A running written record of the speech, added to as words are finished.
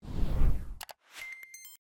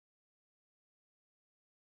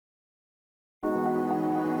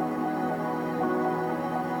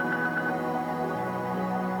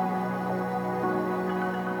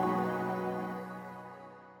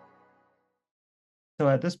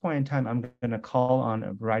at this point in time, I'm going to call on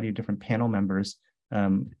a variety of different panel members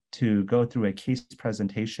to go through a case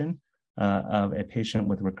presentation of a patient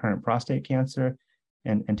with recurrent prostate cancer.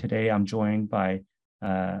 And today I'm joined by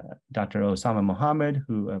Dr. Osama Mohammed,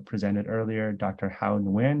 who presented earlier, Dr. Hao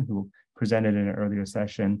Nguyen, who presented in an earlier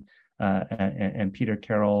session, and Peter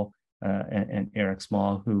Carroll and Eric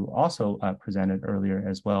Small, who also presented earlier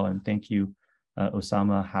as well. And thank you,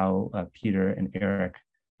 Osama, Hao, Peter, and Eric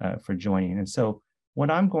for joining. And so what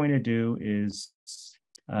I'm going to do is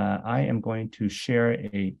I am going to share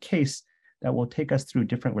a case that will take us through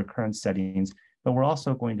different recurrence settings, but we're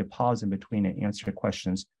also going to pause in between and answer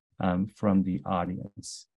questions from the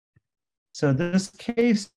audience. So this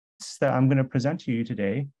case that I'm going to present to you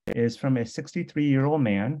today is from a 63-year-old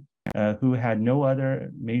man who had no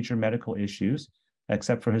other major medical issues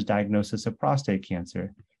except for his diagnosis of prostate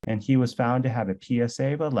cancer. And he was found to have a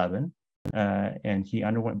PSA of 11, and he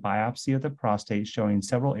underwent biopsy of the prostate showing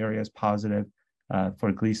several areas positive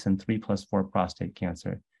for Gleason 3+4 prostate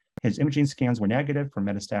cancer. His imaging scans were negative for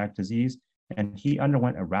metastatic disease, and he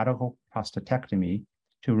underwent a radical prostatectomy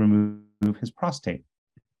to remove his prostate.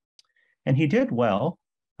 And he did well.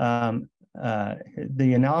 The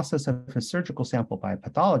analysis of his surgical sample by a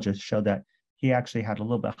pathologist showed that he actually had a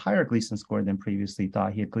little bit higher Gleason score than previously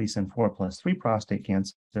thought. He had Gleason 4+3 prostate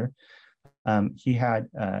cancer. He had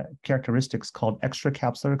characteristics called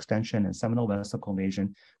extracapsular extension and seminal vesicle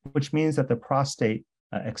invasion, which means that the prostate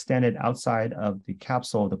extended outside of the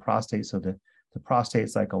capsule of the prostate. So the prostate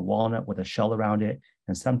is like a walnut with a shell around it.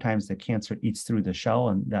 And sometimes the cancer eats through the shell,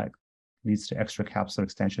 and that leads to extracapsular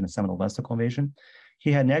extension and seminal vesicle invasion.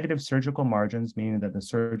 He had negative surgical margins, meaning that the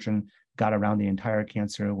surgeon got around the entire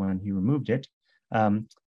cancer when he removed it.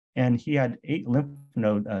 And he had 8 lymph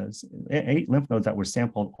nodes that were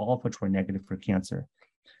sampled, all of which were negative for cancer.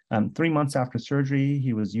 3 months after surgery,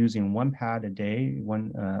 he was using 1 pad a day.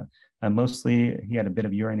 Mostly, he had a bit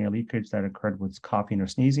of urinary leakage that occurred with coughing or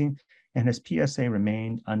sneezing, and his PSA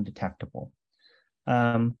remained undetectable.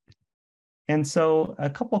 And so a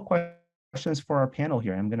couple of questions for our panel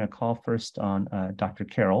here. I'm going to call first on Dr.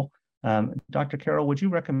 Carroll. Dr. Carroll, would you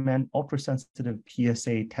recommend ultrasensitive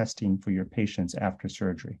PSA testing for your patients after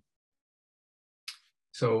surgery?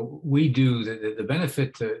 So we do. The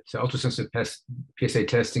benefit to ultrasensitive PSA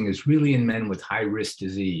testing is really in men with high-risk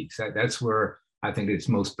disease. That's where I think it's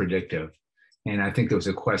most predictive. And I think there was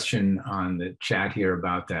a question on the chat here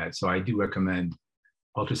about that. So I do recommend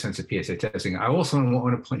ultrasensitive PSA testing. I also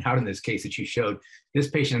want to point out in this case that you showed, this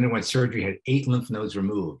patient underwent surgery, had 8 lymph nodes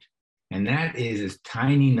removed. And that is a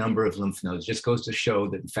tiny number of lymph nodes. Just goes to show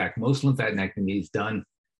that, in fact, most lymphadenectomies done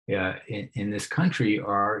in this country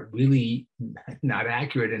are really not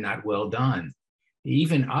accurate and not well done.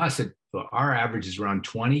 Even us, our average is around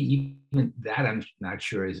 20. Even that, I'm not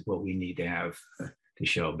sure is what we need to have to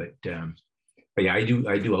show. But yeah, I do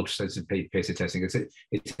ultrasensitive PSA testing.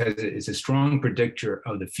 It's a strong predictor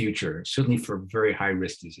of the future, certainly for very high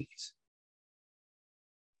risk disease.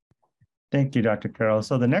 Thank you, Dr. Carroll.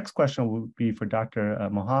 So the next question will be for Dr.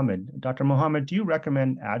 Mohammed. Dr. Mohammed, do you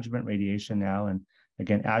recommend adjuvant radiation now? And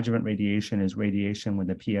again, adjuvant radiation is radiation when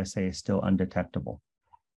the PSA is still undetectable.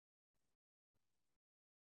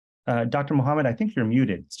 Dr. Mohammed, I think you're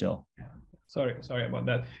muted still. Sorry about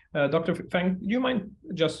that. Dr. Fang, do you mind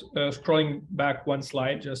just scrolling back 1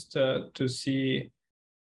 slide just to see?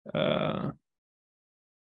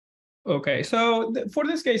 Okay, so for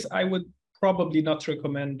this case, I would probably not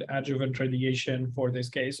recommend adjuvant radiation for this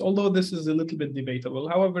case, although this is a little bit debatable.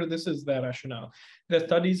 However, this is the rationale. The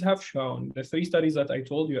studies have shown, the 3 studies that I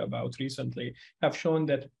told you about recently have shown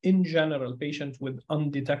that in general, patients with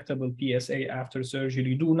undetectable PSA after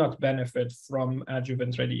surgery do not benefit from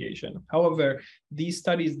adjuvant radiation. However, these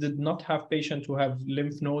studies did not have patients who have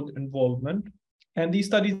lymph node involvement. And these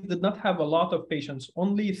studies did not have a lot of patients.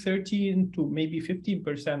 Only 13 to maybe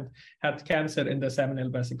 15% had cancer in the seminal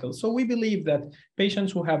vesicles. So we believe that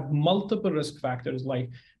patients who have multiple risk factors like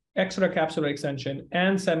extracapsular extension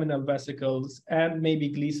and seminal vesicles and maybe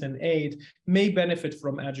Gleason 8 may benefit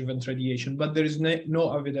from adjuvant radiation, but there is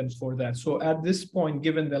no evidence for that. So at this point,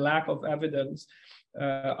 given the lack of evidence,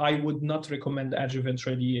 I would not recommend adjuvant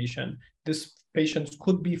radiation. This patients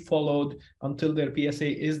could be followed until their PSA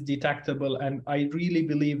is detectable, and I really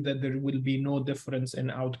believe that there will be no difference in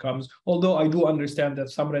outcomes, although I do understand that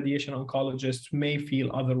some radiation oncologists may feel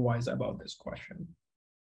otherwise about this question.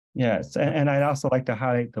 Yes, and I'd also like to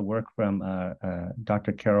highlight the work from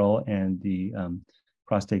Dr. Carroll and the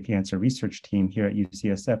prostate cancer research team here at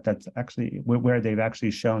UCSF. That's actually where they've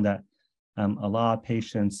actually shown that a lot of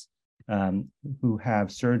patients who have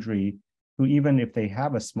surgery, who even if they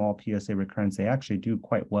have a small PSA recurrence, they actually do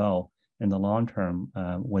quite well in the long term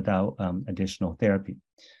without additional therapy.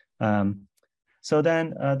 So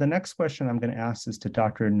then the next question I'm going to ask is to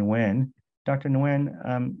Dr. Nguyen. Dr.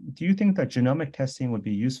 Nguyen, do you think that genomic testing would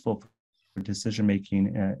be useful for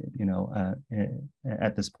decision-making,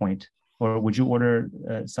 at this point? Or would you order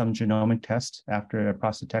some genomic test after a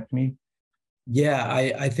prostatectomy? Yeah,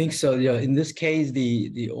 I think so. Yeah, in this case,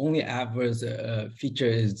 the only adverse feature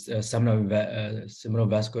is seminal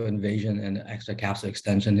vascular invasion and extracapsular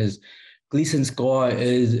extension. His Gleason score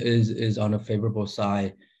is on a favorable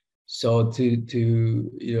side. So to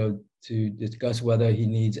discuss whether he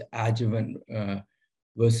needs adjuvant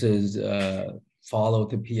versus follow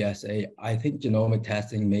to PSA, I think genomic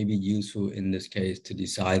testing may be useful in this case to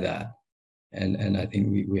decide that. And I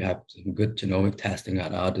think we have some good genomic testing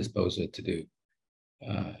at our disposal to do.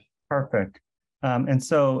 Perfect. And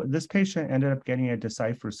so this patient ended up getting a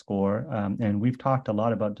Decipher score, and we've talked a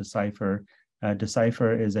lot about Decipher.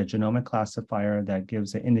 Decipher is a genomic classifier that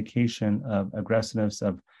gives an indication of aggressiveness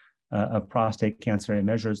of prostate cancer. It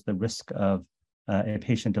measures the risk of a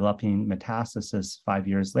patient developing metastasis 5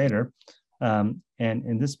 years later. And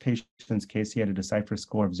in this patient's case, he had a Decipher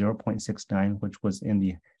score of 0.69, which was in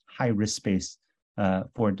the high risk space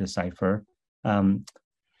for Decipher.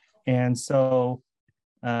 And so,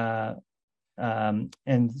 and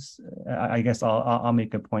I guess I'll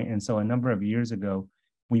make a point. And so a number of years ago,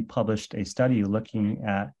 we published a study looking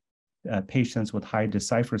at patients with high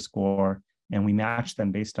Decipher score, and we matched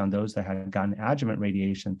them based on those that had gotten adjuvant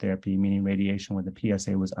radiation therapy, meaning radiation when the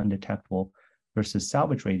PSA was undetectable, versus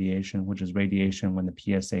salvage radiation, which is radiation when the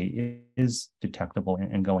PSA is detectable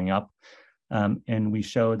and going up. And we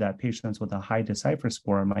showed that patients with a high Decipher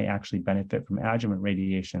score might actually benefit from adjuvant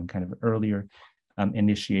radiation, kind of earlier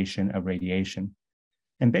initiation of radiation.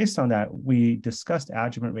 And based on that, we discussed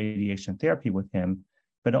adjuvant radiation therapy with him,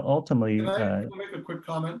 but ultimately— Can I make a quick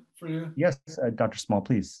comment for you? Yes, Dr. Small,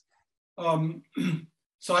 please.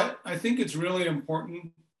 So I think it's really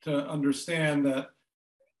important to understand that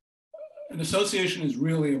an association is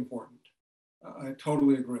really important. I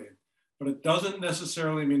totally agree, but it doesn't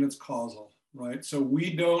necessarily mean it's causal, right? So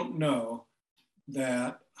we don't know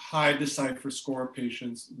that high Decipher score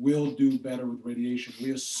patients will do better with radiation.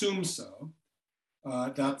 We assume so.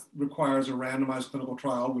 That requires a randomized clinical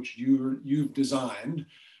trial, which you've designed.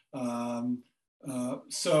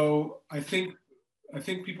 So I think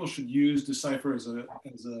people should use Decipher as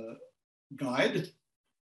a guide,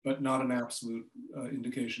 but not an absolute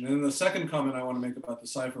indication. And then the second comment I want to make about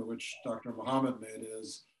Decipher, which Dr. Mohammed made,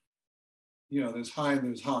 is, there's high and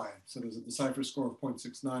there's high. So there's a Decipher score of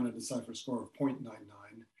 0.69, a Decipher score of 0.99.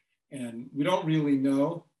 And we don't really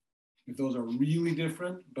know if those are really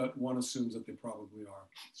different, but one assumes that they probably are.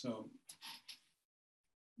 So.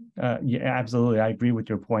 Yeah, absolutely. I agree with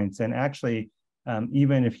your points. And actually,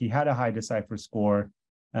 even if he had a high Decipher score,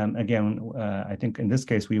 again, I think in this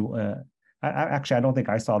case, I don't think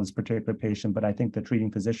I saw this particular patient, but I think the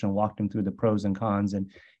treating physician walked him through the pros and cons, and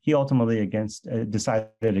he ultimately decided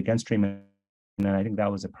against treatment. And I think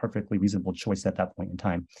that was a perfectly reasonable choice at that point in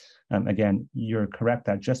time. Again, you're correct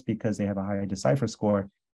that just because they have a higher Decipher score,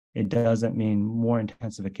 it doesn't mean more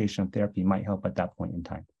intensification of therapy might help at that point in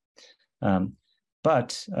time.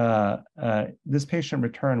 But this patient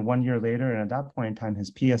returned 1 year later, and at that point in time,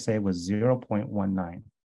 his PSA was 0.19.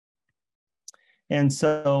 And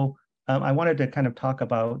so I wanted to kind of talk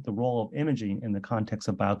about the role of imaging in the context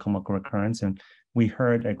of biochemical recurrence, and we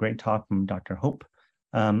heard a great talk from Dr. Hope.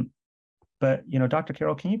 But Dr.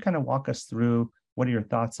 Carroll, can you kind of walk us through what your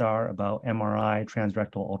thoughts are about MRI,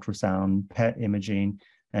 transrectal ultrasound, PET imaging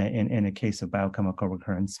in a case of biochemical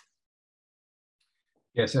recurrence?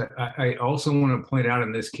 Yes, I also want to point out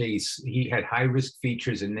in this case, he had high-risk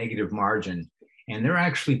features and negative margin, and they're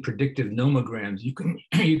actually predictive nomograms you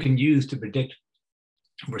can use to predict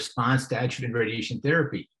response to adjuvant radiation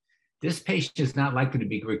therapy. This patient is not likely to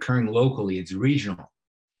be recurring locally, it's regional.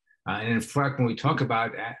 And in fact, when we talk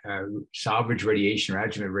about salvage radiation or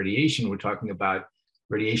adjuvant radiation, we're talking about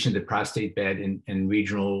radiation of the prostate bed and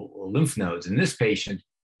regional lymph nodes. In this patient,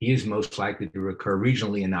 he is most likely to recur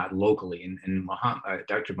regionally and not locally. And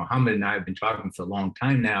Dr. Mohammed and I have been talking for a long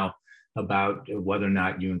time now about whether or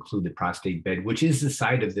not you include the prostate bed, which is the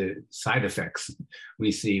site of the side effects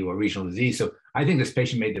we see or regional disease. So I think this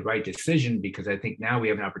patient made the right decision, because I think now we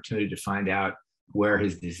have an opportunity to find out where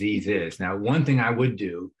his disease is. Now, one thing I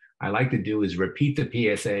like to do is repeat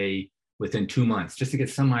the PSA within 2 months, just to get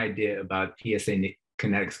some idea about PSA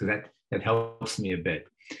kinetics, because that helps me a bit.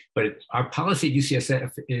 But our policy at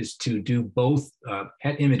UCSF is to do both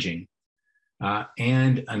PET imaging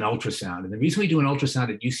and an ultrasound. And the reason we do an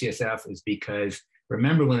ultrasound at UCSF is because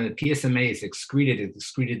Remember, when the PSMA is excreted, it's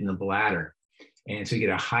excreted in the bladder. And so you get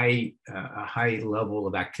a high level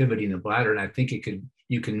of activity in the bladder. And I think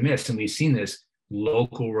you can miss, and we've seen this,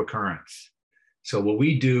 local recurrence. So what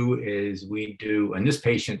we do is in this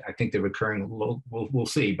patient, I think they're recurring, we'll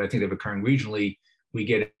see, but I think they're recurring regionally. We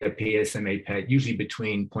get a PSMA PET, usually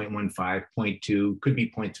between 0.15, 0.2, could be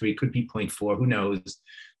 0.3, could be 0.4, who knows?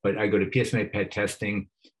 But I go to PSMA PET testing,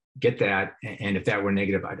 get that, and if that were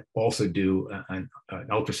negative, I'd also do an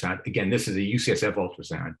ultrasound. Again, this is a UCSF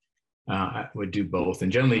ultrasound. I would do both,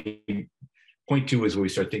 and generally 0.2 is where we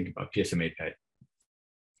start thinking about PSMA PET.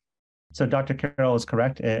 So Dr. Carroll is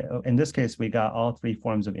correct. In this case, we got all three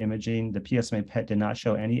forms of imaging. The PSMA PET did not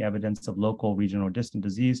show any evidence of local, regional, or distant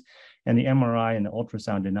disease, and the MRI and the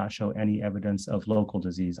ultrasound did not show any evidence of local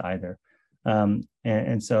disease either.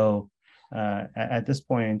 So at this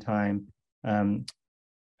point in time, I'm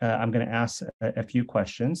going to ask a few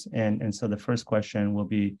questions. And so the first question will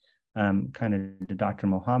be kind of to Dr.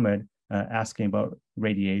 Mohammed, asking about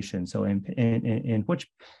radiation. So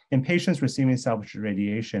in patients receiving salvage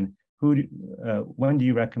radiation, when do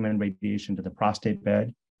you recommend radiation to the prostate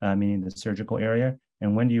bed, meaning the surgical area,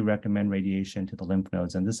 and when do you recommend radiation to the lymph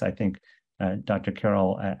nodes? And this, I think, Dr.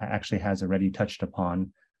 Carroll actually has already touched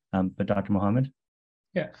upon, but Dr. Mohammed?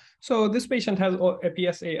 Yeah, so this patient has a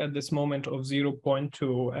PSA at this moment of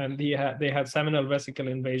 0.2, and they had seminal vesicle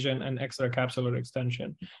invasion and extracapsular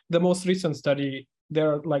extension. The most recent study,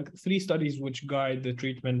 there are like 3 studies which guide the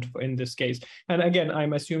treatment in this case. And again,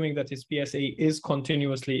 I'm assuming that his PSA is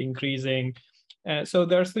continuously increasing. So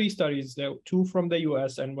there are 3 studies, 2 from the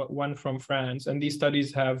US and 1 from France. And these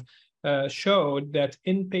studies have showed that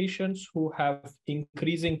in patients who have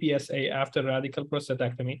increasing PSA after radical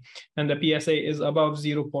prostatectomy, and the PSA is above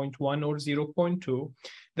 0.1 or 0.2,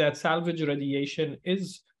 that salvage radiation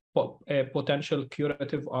is a potential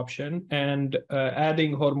curative option, and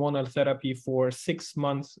adding hormonal therapy for 6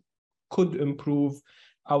 months could improve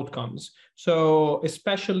outcomes. So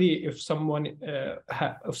especially if someone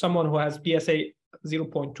who has PSA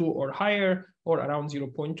 0.2 or higher, or around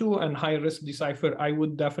 0.2 and high risk decipher, I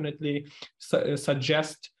would definitely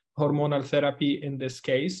suggest hormonal therapy in this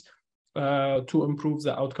case to improve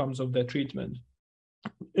the outcomes of the treatment.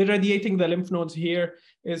 Irradiating the lymph nodes here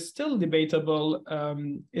is still debatable.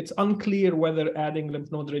 It's unclear whether adding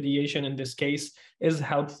lymph node radiation in this case is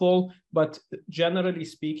helpful, but generally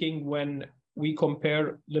speaking, when we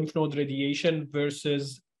compare lymph node radiation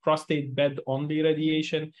versus prostate bed only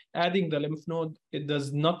radiation, adding the lymph node, it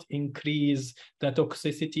does not increase the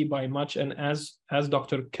toxicity by much. And as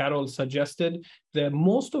Dr. Carroll suggested,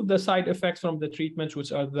 most of the side effects from the treatment,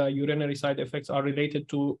 which are the urinary side effects, are related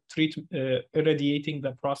to irradiating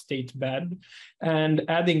the prostate bed, and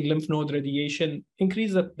adding lymph node radiation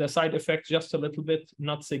increases the side effects just a little bit,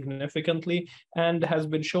 not significantly, and has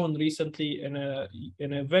been shown recently in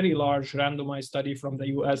a very large randomized study from the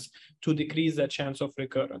US to decrease the chance of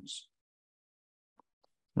recurrence.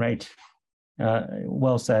 Right.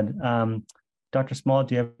 Well said. Dr. Small,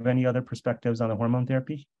 do you have any other perspectives on the hormone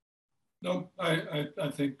therapy? No, I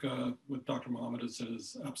think what Dr. Mohammed has said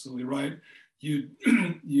is absolutely right. The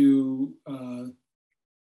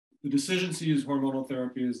decision to use hormonal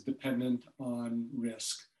therapy is dependent on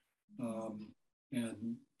risk.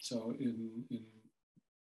 And so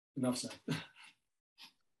enough said.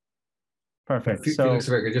 Perfect. Felix,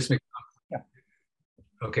 if I could just make.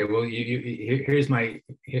 Okay, well, here's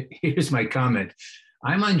my comment.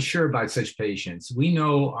 I'm unsure about such patients. We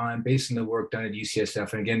know, based on the work done at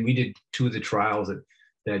UCSF, and again, we did 2 of the trials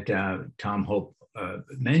that Tom Hope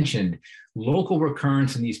mentioned, local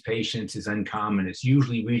recurrence in these patients is uncommon. It's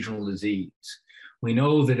usually regional disease. We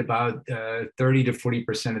know that about 30 to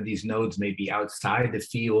 40% of these nodes may be outside the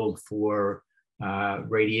field for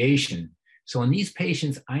radiation. So in these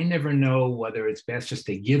patients, I never know whether it's best just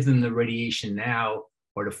to give them the radiation now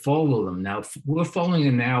or to follow them. Now, we're following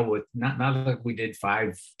them now with, not like we did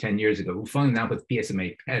 5-10 years ago, we're following them now with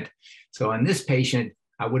PSMA PET. So on this patient,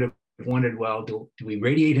 I would have wondered, well, do we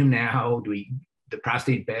radiate him now? Do we, the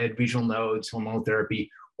prostate bed, regional nodes, hormonal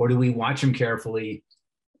therapy, or do we watch him carefully,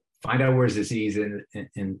 find out where's disease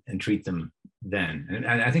and treat them then? And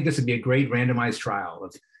I think this would be a great randomized trial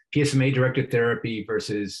of PSMA-directed therapy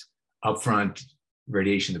versus upfront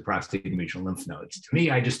radiation to prostate and regional lymph nodes. To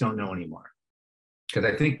me, I just don't know anymore. Because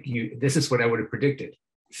I think this is what I would have predicted.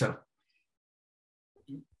 So,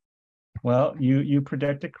 well, you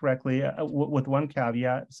predicted correctly with one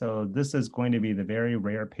caveat. So this is going to be the very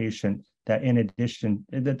rare patient that, in addition,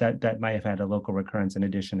 that might have had a local recurrence in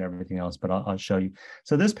addition to everything else. But I'll show you.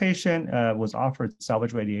 So this patient was offered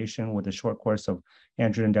salvage radiation with a short course of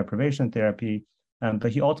androgen deprivation therapy.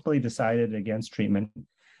 but he ultimately decided against treatment.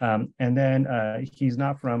 And then he's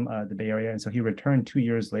not from the Bay Area, and so he returned 2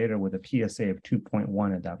 years later with a PSA of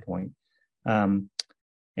 2.1 at that point.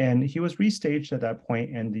 And he was restaged at that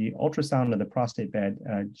point, and the ultrasound of the prostate bed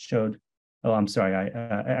showed, oh, I'm sorry,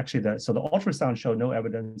 so the ultrasound showed no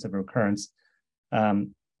evidence of recurrence.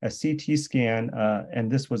 A CT scan, and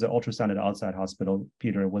this was an ultrasound at outside hospital,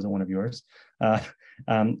 Peter, it wasn't one of yours. A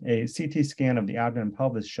CT scan of the abdomen and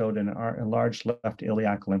pelvis showed an enlarged left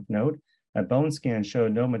iliac lymph node. A bone scan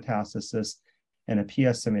showed no metastasis, and a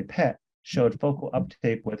PSMA PET showed focal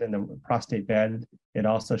uptake within the prostate bed. It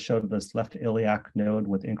also showed this left iliac node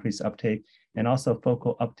with increased uptake, and also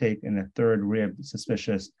focal uptake in the third rib,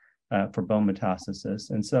 suspicious for bone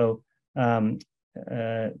metastasis. And so,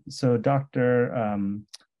 Dr.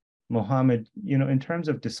 Mohammed, in terms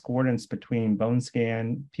of discordance between bone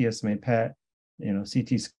scan, PSMA PET,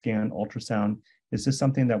 CT scan, ultrasound, is this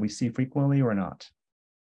something that we see frequently or not?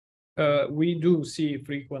 We do see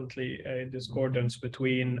frequently a discordance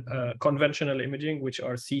between conventional imaging, which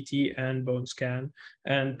are CT and bone scan,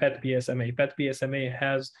 and PET PSMA. PET PSMA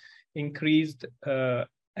has increased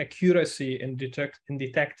accuracy in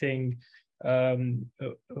detecting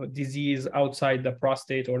disease outside the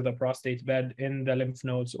prostate or the prostate bed in the lymph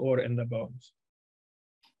nodes or in the bones.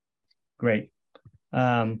 Great.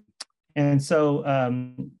 And so,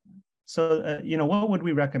 what would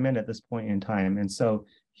we recommend at this point in time? And so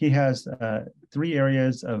he has 3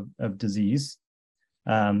 areas of disease.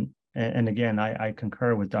 And again, I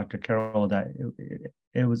concur with Dr. Carroll that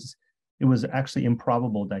it was actually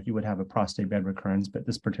improbable that he would have a prostate bed recurrence, but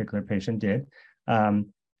this particular patient did.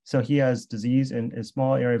 So he has disease in a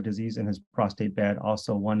small area of disease in his prostate bed,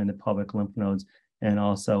 also one in the pelvic lymph nodes, and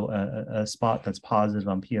also a spot that's positive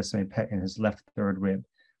on PSMA PET in his left third rib.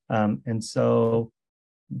 And so,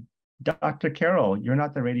 Dr. Carroll, you're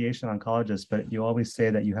not the radiation oncologist, but you always say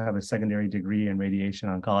that you have a secondary degree in radiation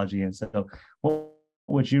oncology. And so what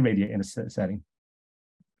would you radiate in a setting?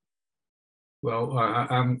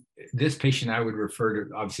 Well, this patient I would refer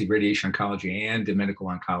to obviously radiation oncology and to medical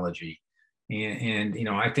oncology. And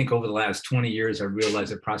I think over the last 20 years, I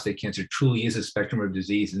realized that prostate cancer truly is a spectrum of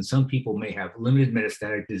disease. And some people may have limited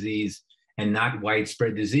metastatic disease and not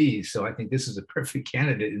widespread disease. So I think this is a perfect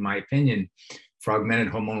candidate, in my opinion, for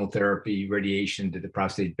augmented hormonal therapy, radiation to the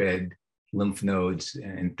prostate bed, lymph nodes,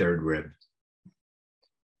 and third rib.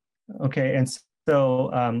 Okay, and so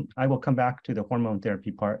I will come back to the hormone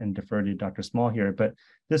therapy part and defer to Dr. Small here, but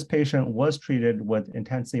this patient was treated with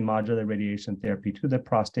intensely modulated radiation therapy to the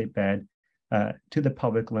prostate bed, to the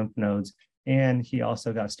pelvic lymph nodes, and he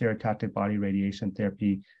also got stereotactic body radiation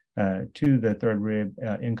therapy to the third rib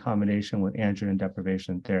in combination with androgen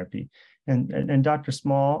deprivation therapy. And Dr.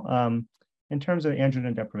 Small, in terms of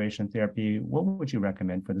androgen deprivation therapy, what would you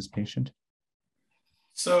recommend for this patient?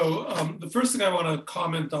 So the first thing I want to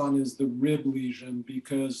comment on is the rib lesion,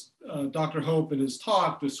 because Dr. Hope in his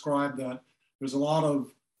talk described that there's a lot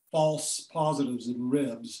of false positives in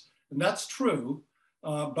ribs, and that's true.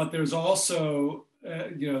 But there's also,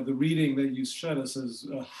 the reading that you showed us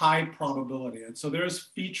is a high probability. And so there's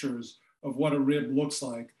features of what a rib looks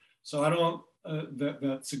like. So I don't,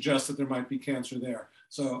 that suggests that there might be cancer there.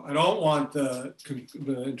 So I don't want the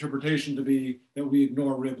interpretation to be that we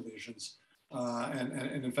ignore rib lesions.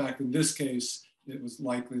 And in fact, in this case, it was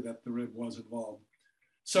likely that the rib was involved.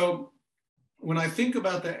 So when I think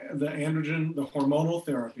about the androgen, the hormonal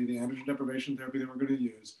therapy, the androgen deprivation therapy that we're going to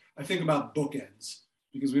use, I think about bookends,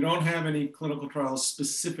 because we don't have any clinical trials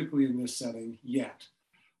specifically in this setting yet.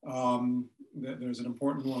 There's an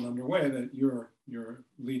important one underway that you're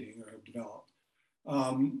leading or have developed.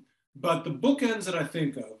 But the bookends that I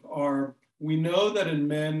think of are, we know that in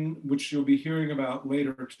men, which you'll be hearing about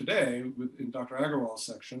later today in Dr. Agarwal's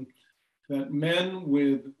section, that men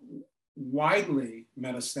with widely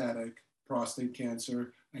metastatic prostate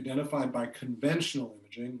cancer identified by conventional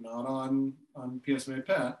imaging, not on PSMA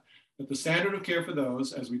PET, but the standard of care for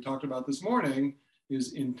those, as we talked about this morning,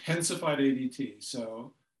 is intensified ADT.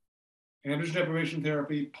 So androgen deprivation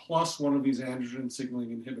therapy plus one of these androgen signaling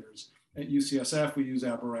inhibitors. At UCSF, we use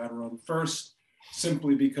abiraterone first,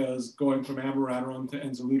 simply because going from abiraterone to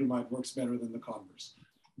enzalutamide works better than the converse.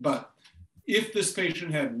 But if this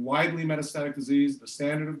patient had widely metastatic disease, the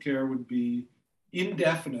standard of care would be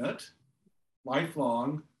indefinite,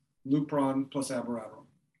 lifelong, Lupron plus abiraterone.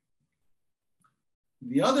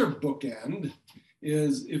 The other bookend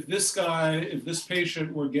is if this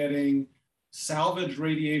patient were getting salvage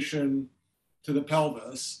radiation to the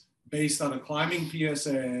pelvis based on a climbing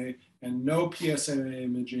PSA and no PSMA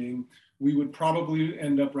imaging, we would probably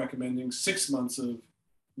end up recommending 6 months of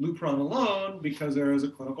Lupron alone, because there is a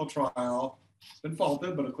clinical trial It's been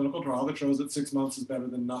faulted, but a clinical trial that shows that 6 months is better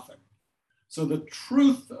than nothing. So the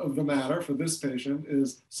truth of the matter for this patient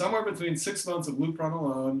is somewhere between 6 months of Lupron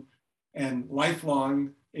alone and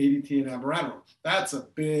lifelong ADT and abiraterone. That's a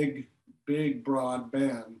big, big, broad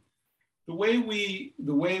band. The way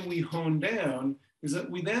we hone down is that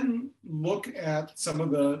we then look at some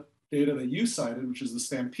of the data that you cited, which is the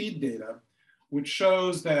STAMPEDE data, which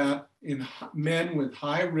shows that in men with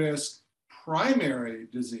high risk primary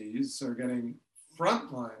disease, so getting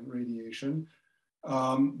frontline radiation,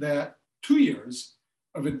 that 2 years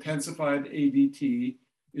of intensified ADT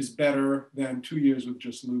is better than 2 years with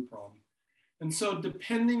just Lupron. And so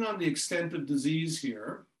depending on the extent of disease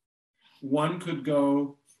here, one could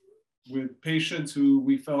go with patients who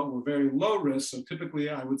we felt were very low risk. So typically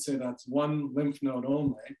I would say that's one lymph node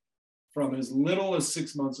only, from as little as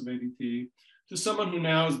 6 months of ADT to someone who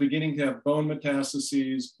now is beginning to have bone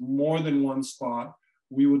metastases, more than one spot.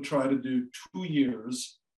 We would try to do 2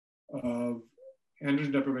 years of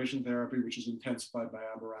androgen deprivation therapy, which is intensified by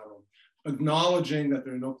abiraterone. Acknowledging that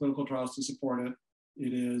there are no clinical trials to support it,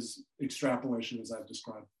 it is extrapolation as I've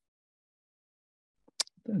described.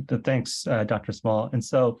 Thanks, Dr. Small. And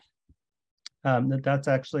so that's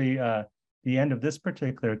actually the end of this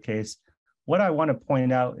particular case. What I want to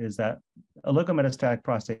point out is that oligometastatic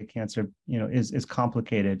prostate cancer, is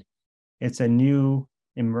complicated. It's a new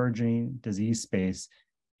emerging disease space.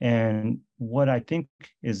 And what I think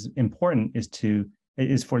is important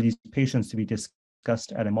is for these patients to be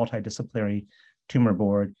discussed at a multidisciplinary tumor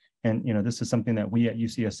board. And this is something that we at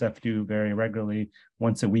UCSF do very regularly.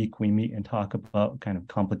 Once a week, we meet and talk about kind of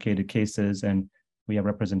complicated cases, and we have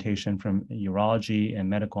representation from urology and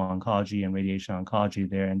medical oncology and radiation oncology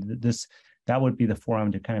there. And that would be the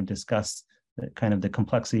forum to kind of discuss the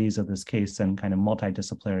complexities of this case and kind of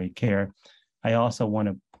multidisciplinary care. I also want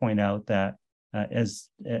to point out that as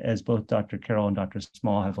both Dr. Carroll and Dr.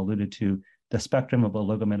 Small have alluded to, the spectrum of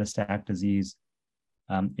oligometastatic disease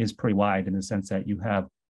is pretty wide, in the sense that you have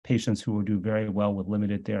patients who will do very well with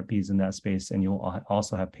limited therapies in that space, and you'll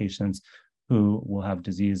also have patients who will have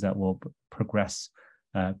disease that will progress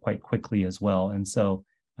quite quickly as well. And so,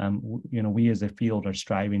 we as a field are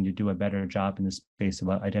striving to do a better job in this space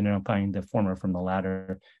about identifying the former from the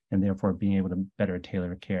latter, and therefore being able to better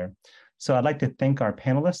tailor care. So I'd like to thank our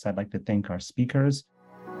panelists. I'd like to thank our speakers.